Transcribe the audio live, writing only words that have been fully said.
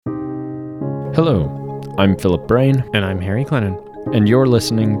Hello, I'm Philip Brain, And I'm Harry Clennon. and you're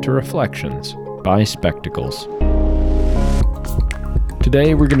listening to Reflections by Spectacles.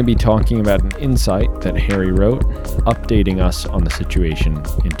 Today we're going to be talking about an insight that Harry wrote, updating us on the situation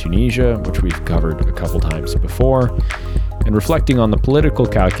in Tunisia, which we've covered a couple times before, and reflecting on the political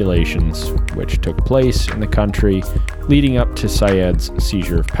calculations which took place in the country leading up to Said's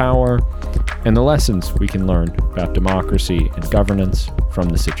seizure of power, and the lessons we can learn about democracy and governance from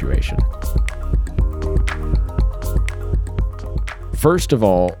the situation. First of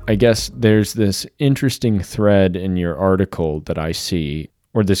all, I guess there's this interesting thread in your article that I see,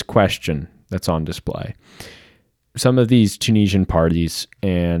 or this question that's on display. Some of these Tunisian parties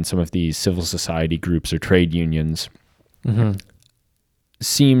and some of these civil society groups or trade unions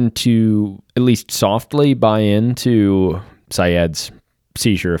seem to, at least softly, buy into Said's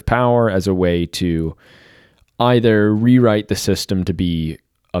seizure of power as a way to either rewrite the system to be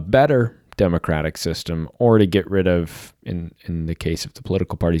a better democratic system, or to get rid of, in the case of the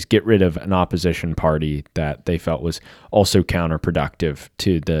political parties, get rid of an opposition party that they felt was also counterproductive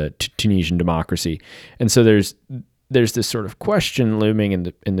to the Tunisian democracy. And so there's this sort of question looming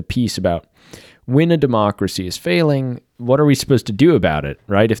in the piece about when a democracy is failing, what are we supposed to do about it,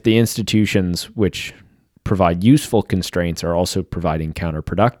 right? If the institutions which provide useful constraints are also providing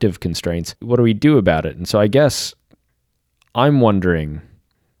counterproductive constraints, what do we do about it? And so I guess I'm wondering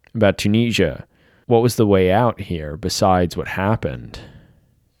about Tunisia, what was the way out here besides what happened,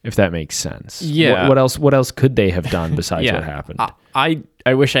 if that makes sense? Yeah. What else could they have done besides what happened?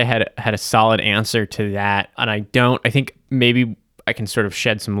 I wish I had a solid answer to that, and I don't. I think maybe I can sort of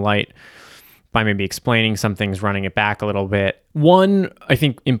shed some light by maybe explaining some things, running it back a little bit. One, I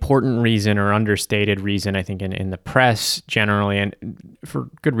think, important reason or understated reason, I think, in the press generally, and for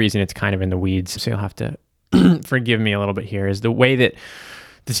good reason, it's kind of in the weeds, so you'll have to forgive me a little bit here, is the way that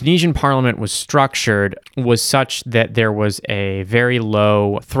the Tunisian parliament was structured was such that there was a very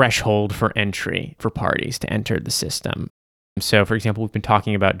low threshold for entry for parties to enter the system. So, for example, we've been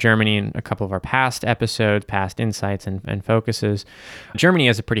talking about Germany in a couple of our past episodes, past insights and focuses. Germany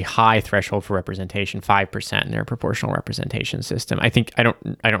has a pretty high threshold for representation, 5% in their proportional representation system. I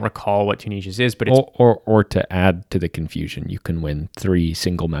don't recall what Tunisia's is, but it's... Or to add to the confusion, you can win 3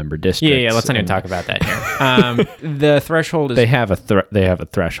 single-member districts. Yeah, let's not even talk about that here. The threshold is... They have a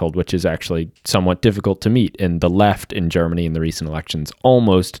threshold which is actually somewhat difficult to meet, and the left in Germany in the recent elections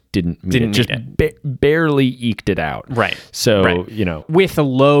almost didn't meet it. Just barely eked it out. Right. So, right. With a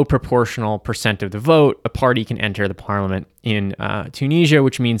low proportional percent of the vote, a party can enter the parliament in Tunisia,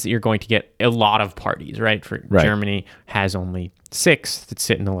 which means that you're going to get a lot of parties, right? Germany has only 6 that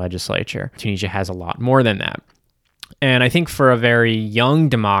sit in the legislature. Tunisia has a lot more than that. And I think for a very young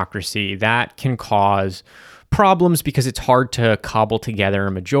democracy, that can cause problems because it's hard to cobble together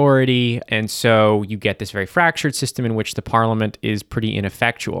a majority. And so you get this very fractured system in which the parliament is pretty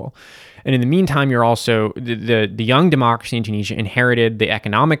ineffectual. And in the meantime, you're also, the young democracy in Tunisia inherited the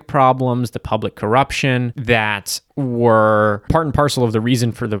economic problems, the public corruption that were part and parcel of the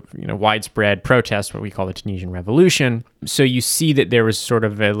reason for the widespread protest, what we call the Tunisian Revolution. So you see that there was sort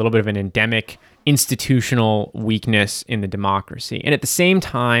of a little bit of an endemic institutional weakness in the democracy. And at the same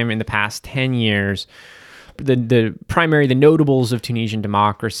time, in the past 10 years, the notables of Tunisian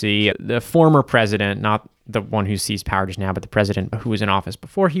democracy, the former president, not the one who seized power just now, but the president who was in office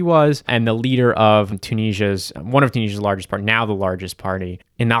before he was, and the leader of one of Tunisia's largest party, now the largest party,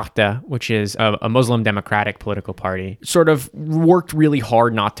 Ennahda, which is a Muslim democratic political party, sort of worked really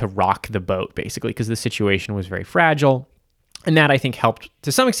hard not to rock the boat, basically, because the situation was very fragile. And that, I think, helped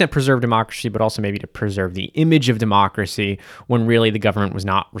to some extent preserve democracy, but also maybe to preserve the image of democracy when really the government was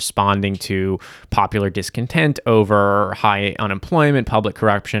not responding to popular discontent over high unemployment, public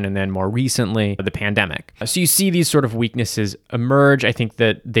corruption, and then more recently, the pandemic. So you see these sort of weaknesses emerge. I think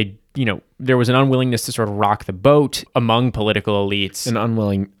that there was an unwillingness to sort of rock the boat among political elites. An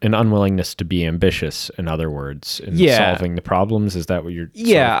unwillingness to be ambitious, in other words, in solving the problems. Is that what you're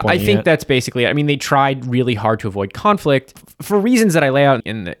I think that's basically it. I mean, they tried really hard to avoid conflict. For reasons that I lay out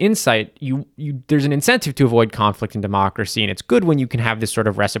in the insight, there's an incentive to avoid conflict in democracy, and it's good when you can have this sort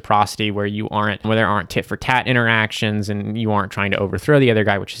of reciprocity where there aren't tit-for-tat interactions and you aren't trying to overthrow the other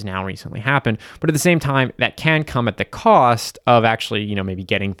guy, which has now recently happened. But at the same time, that can come at the cost of actually, maybe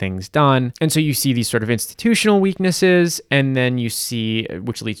getting things done. And so you see these sort of institutional weaknesses, and then you see,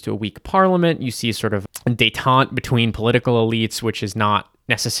 which leads to a weak parliament, you see sort of détente between political elites, which is not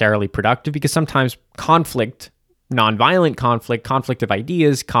necessarily productive because sometimes conflict nonviolent conflict of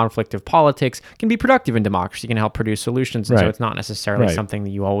ideas, conflict of politics can be productive in democracy, can help produce solutions. And so it's not necessarily something that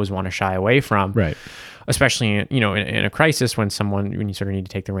you always want to shy away from. Right. Especially, in a crisis when you sort of need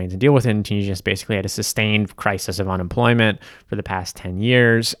to take the reins and deal with it. And Tunisia has basically had a sustained crisis of unemployment for the past 10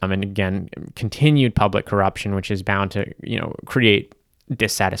 years. And again, continued public corruption, which is bound to, create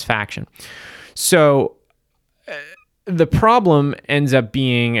dissatisfaction. So the problem ends up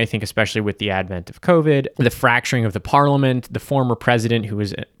being, I think, especially with the advent of COVID, the fracturing of the parliament. The former president, who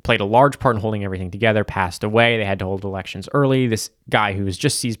played a large part in holding everything together, passed away. They had to hold elections early. This guy who was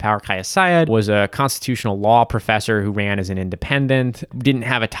just seized power, Kais Saied, was a constitutional law professor who ran as an independent, didn't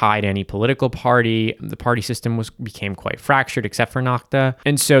have a tie to any political party. The party system became quite fractured, except for Ennahda.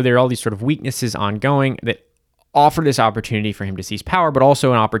 And so there are all these sort of weaknesses ongoing that offer this opportunity for him to seize power, but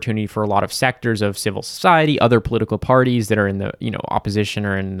also an opportunity for a lot of sectors of civil society, other political parties that are in the opposition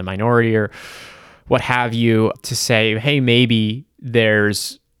or in the minority or what have you, to say, hey, maybe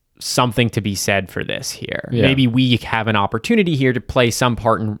there's something to be said for this here. Yeah. Maybe we have an opportunity here to play some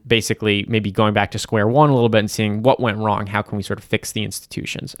part in basically maybe going back to square one a little bit and seeing what went wrong. How can we sort of fix the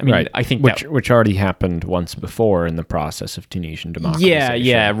institutions? I mean, I think which already happened once before in the process of Tunisian democracy.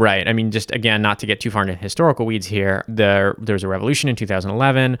 Yeah, right. I mean, just again, not to get too far into historical weeds here, there was a revolution in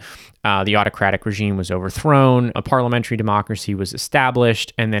 2011. The autocratic regime was overthrown. A parliamentary democracy was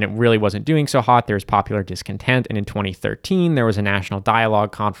established, and then it really wasn't doing so hot. There was popular discontent, and in 2013, there was a national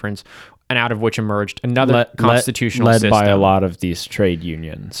dialogue conference, and out of which emerged another constitutional system. Led by a lot of these trade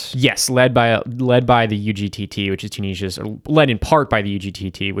unions. Yes, led by the UGTT, which is Tunisia's, or led in part by the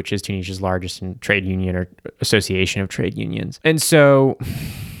UGTT, which is Tunisia's largest trade union or association of trade unions. And so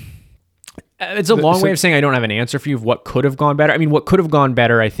it's a long way of saying I don't have an answer for you of what could have gone better. I mean, what could have gone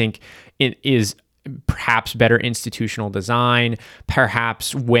better, I think, it is perhaps better institutional design,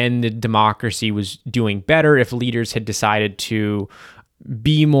 perhaps when the democracy was doing better, if leaders had decided to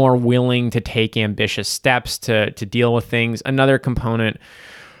be more willing to take ambitious steps to deal with things. Another component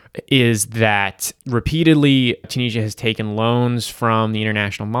is that repeatedly Tunisia has taken loans from the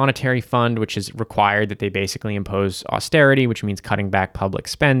International Monetary Fund, which has required that they basically impose austerity, which means cutting back public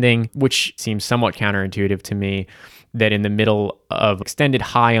spending, which seems somewhat counterintuitive to me, that in the middle of extended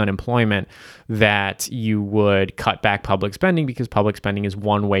high unemployment that you would cut back public spending, because public spending is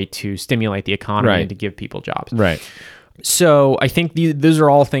one way to stimulate the economy and to give people jobs. Right. So I think those are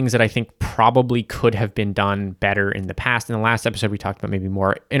all things that I think probably could have been done better in the past. In the last episode, we talked about maybe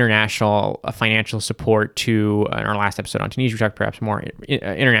more international financial support to, in our last episode on Tunisia, we talked perhaps more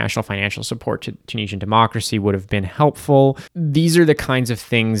international financial support to Tunisian democracy would have been helpful. These are the kinds of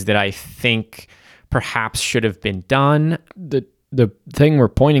things that I think perhaps should have been done. The thing we're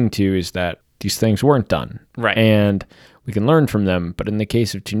pointing to is that these things weren't done. Right. And we can learn from them. But in the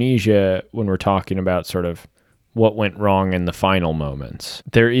case of Tunisia, when we're talking about sort of what went wrong in the final moments,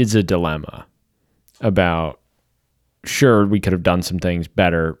 there is a dilemma about, sure, we could have done some things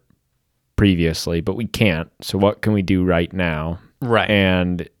better previously, but we can't. So what can we do right now? Right.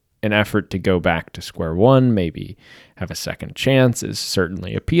 And an effort to go back to square one, maybe have a second chance, is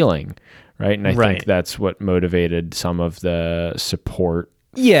certainly appealing, right? And I think that's what motivated some of the support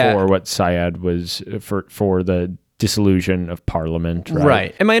for what Saied was, for the dissolution of parliament.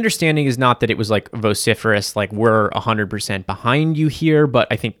 Right. And my understanding is not that it was like vociferous, like we're 100% behind you here, but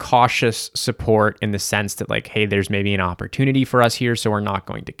I think cautious support in the sense that like, hey, there's maybe an opportunity for us here, so we're not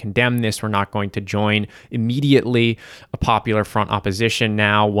going to condemn this. We're not going to join immediately a Popular Front opposition.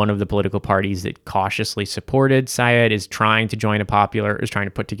 Now, one of the political parties that cautiously supported Saied is trying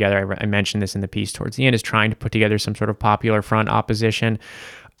to put together, I mentioned this in the piece towards the end, is trying to put together some sort of Popular Front opposition.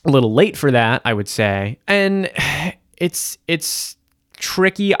 A little late for that, I would say. And it's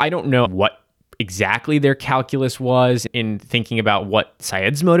tricky. I don't know what exactly their calculus was in thinking about what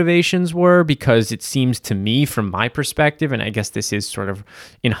Saied's motivations were, because it seems to me, from my perspective, and I guess this is sort of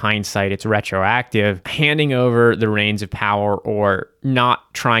in hindsight, it's retroactive, handing over the reins of power or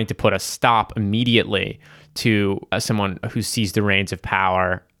not trying to put a stop immediately to someone who sees the reins of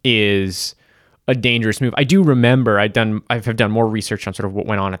power is a dangerous move. I do remember I've done more research on sort of what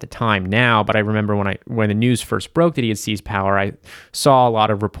went on at the time now, but I remember when the news first broke that he had seized power, I saw a lot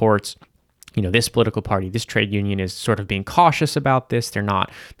of reports, this political party, this trade union is sort of being cautious about this. They're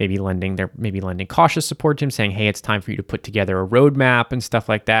maybe lending cautious support to him, saying, hey, it's time for you to put together a roadmap and stuff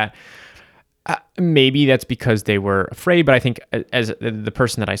like that. Maybe that's because they were afraid, but I think as the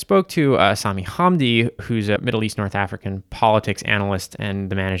person that I spoke to, Sami Hamdi, who's a Middle East North African politics analyst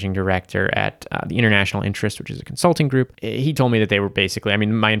and the managing director at the International Interest, which is a consulting group, he told me that they were basically, I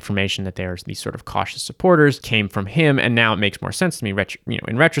mean, my information that there's these sort of cautious supporters came from him, and now it makes more sense to me.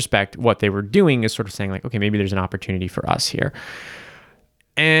 In retrospect, what they were doing is sort of saying like, okay, maybe there's an opportunity for us here.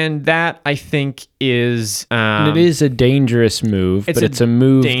 And that, I think, is... and it is a dangerous move, but it's a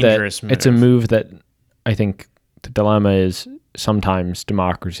move that I think the dilemma is sometimes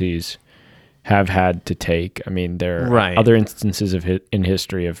democracies have had to take. I mean, there are other instances in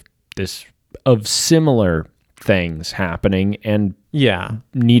history of similar things happening and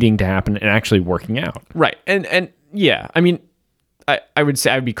needing to happen and actually working out. Right. And yeah, I mean, I would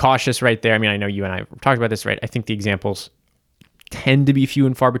say I would be cautious right there. I mean, I know you and I talked about this, right? I think the examples tend to be few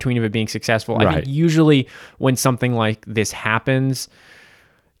and far between of it being successful. I think usually when something like this happens,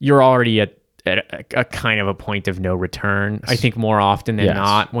 you're already at a kind of a point of no return. I think more often than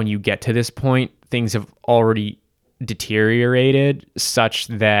not, when you get to this point, things have already deteriorated such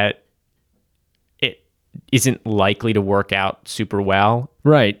that it isn't likely to work out super well.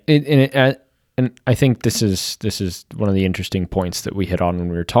 Right. And I think this is one of the interesting points that we hit on when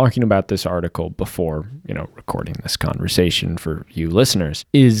we were talking about this article before, recording this conversation for you listeners,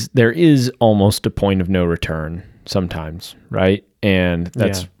 is there is almost a point of no return sometimes, right? And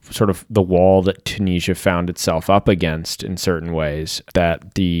that's sort of the wall that Tunisia found itself up against in certain ways,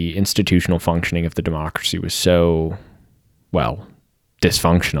 that the institutional functioning of the democracy was so,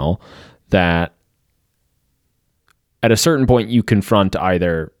 dysfunctional that at a certain point you confront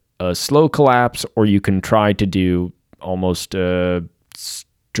either a slow collapse or you can try to do almost a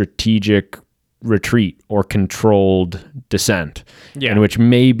strategic retreat or controlled descent, in which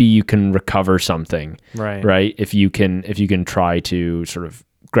maybe you can recover something, right? If you can try to sort of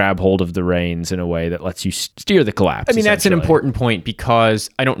grab hold of the reins in a way that lets you steer the collapse. I mean, that's an important point,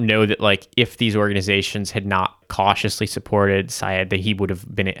 because I don't know that if these organizations had not cautiously supported Sayed, that he would have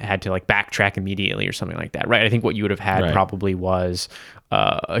had to backtrack immediately or something like that, right? I think what you would have had probably was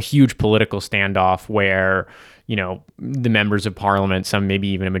a huge political standoff where the members of parliament, some maybe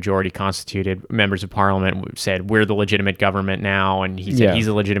even a majority constituted members of parliament, said, we're the legitimate government now. And he said he's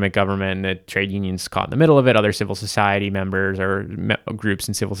a legitimate government, and the trade unions caught in the middle of it. Other civil society members or groups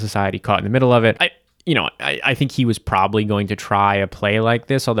in civil society caught in the middle of it. I think he was probably going to try a play like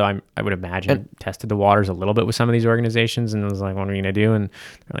this, although I would imagine tested the waters a little bit with some of these organizations and was like, what are we going to do? And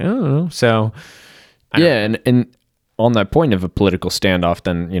they're like, I don't know. So, and on that point of a political standoff,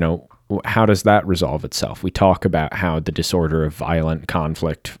 then, how does that resolve itself? We talk about how the disorder of violent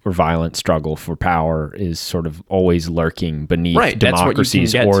conflict or violent struggle for power is sort of always lurking beneath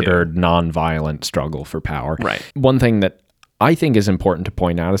democracy's ordered, nonviolent struggle for power. Right. One thing that I think is important to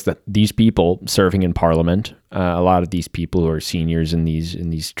point out is that these people serving in parliament, a lot of these people who are seniors in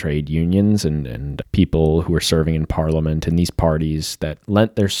these trade unions and people who are serving in parliament in these parties that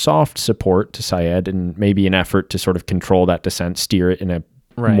lent their soft support to Sayed and maybe an effort to sort of control that dissent, steer it in a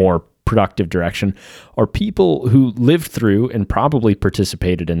more productive direction, are people who lived through and probably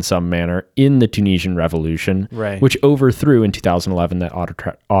participated in some manner in the Tunisian revolution, which overthrew in 2011 that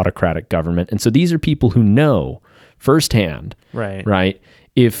autocratic government. And so these are people who know firsthand, right?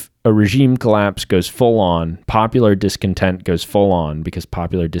 If a regime collapse goes full on, popular discontent goes full on, because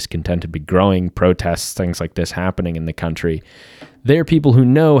popular discontent had been growing, protests, things like this happening in the country. They're people who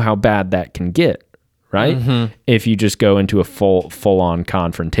know how bad that can get, right? Mm-hmm. If you just go into a full on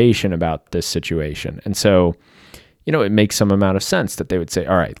confrontation about this situation. And so, it makes some amount of sense that they would say,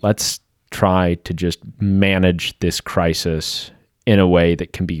 all right, let's try to just manage this crisis in a way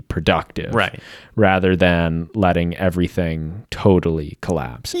that can be productive, rather than letting everything totally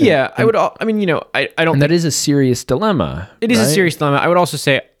collapse. Yeah, I don't think that is a serious dilemma. It is a serious dilemma. I would also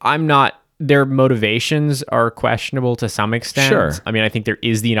say their motivations are questionable to some extent. Sure. I mean, I think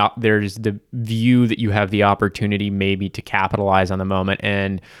there's the view that you have the opportunity maybe to capitalize on the moment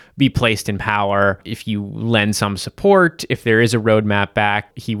and be placed in power if you lend some support. If there is a roadmap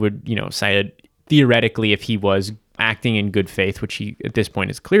back, he would, say theoretically, if he was acting in good faith, which he at this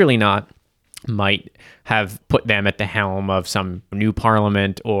point is clearly not, might have put them at the helm of some new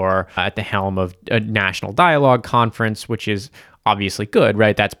parliament or at the helm of a national dialogue conference, which is obviously good,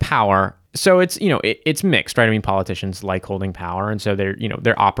 right? That's power. So it's, it's mixed, right? I mean, politicians like holding power, and so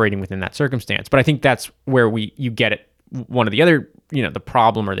they're operating within that circumstance. But I think that's where you get it. One of the other, the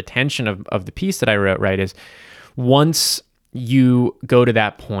problem or the tension of the piece that I wrote, right, is once you go to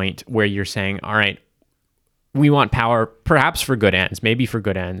that point where you're saying, all right, we want power perhaps for good ends, maybe for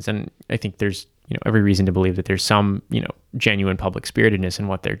good ends. And I think there's every reason to believe that there's some, genuine public spiritedness in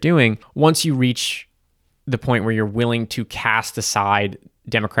what they're doing. Once you reach the point where you're willing to cast aside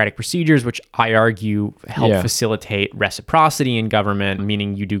democratic procedures, which I argue help facilitate reciprocity in government,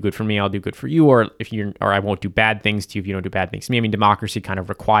 meaning you do good for me, I'll do good for you, or I won't do bad things to you if you don't do bad things to me. I mean, democracy kind of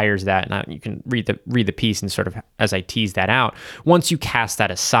requires that, and you can read the piece and sort of as I tease that out. Once you cast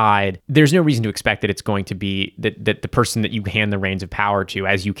that aside, there's no reason to expect that it's going to be that the person that you hand the reins of power to,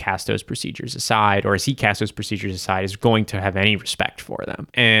 as you cast those procedures aside, or as he casts those procedures aside, is going to have any respect for them.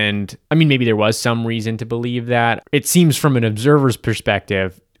 And I mean, maybe there was some reason to believe that. It seems from an observer's perspective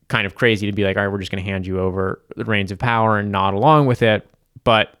kind of crazy to be like, all right, we're just going to hand you over the reins of power and nod along with it.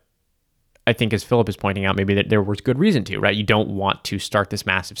 But I think, as Philip is pointing out, maybe that there was good reason to, right? You don't want to start this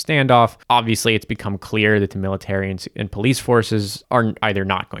massive standoff. Obviously, it's become clear that the military and police forces are either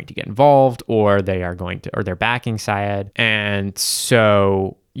not going to get involved, or they're backing Syed. And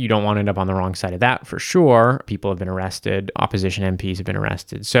so you don't want to end up on the wrong side of that, for sure. People have been arrested. Opposition MPs have been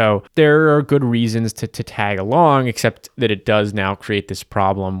arrested. So there are good reasons to tag along, except that it does now create this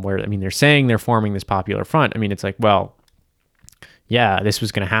problem where, I mean, they're saying they're forming this popular front. I mean, it's like, well, yeah, this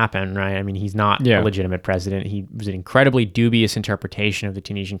was going to happen, right? I mean, he's not a legitimate president. He was an incredibly dubious interpretation of the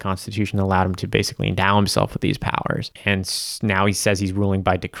Tunisian constitution that allowed him to basically endow himself with these powers. And now he says he's ruling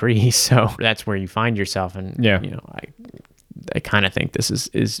by decree. So that's where you find yourself. And, I kind of think this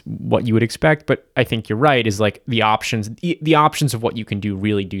is what you would expect, but I think you're right, is like the options of what you can do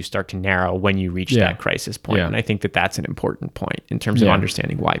really do start to narrow when you reach that crisis point. And I think that that's an important point in terms of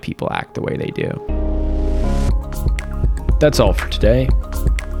understanding why people act the way they do. That's all for today.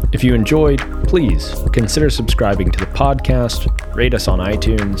 If you enjoyed, please consider subscribing to the podcast, rate us on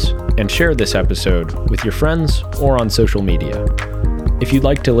iTunes, and share this episode with your friends or on social media. If you'd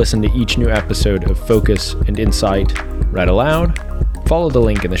like to listen to each new episode of Focus and Insight read aloud, follow the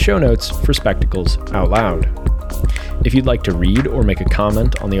link in the show notes for Spectacles Out Loud. If you'd like to read or make a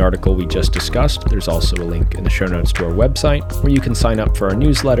comment on the article we just discussed, there's also a link in the show notes to our website, where you can sign up for our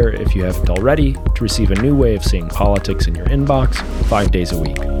newsletter if you haven't already, to receive a new way of seeing politics in your inbox 5 days a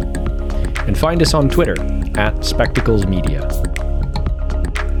week. And find us on Twitter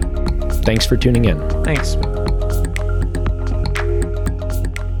 @SpectaclesMedia. Thanks for tuning in. Thanks.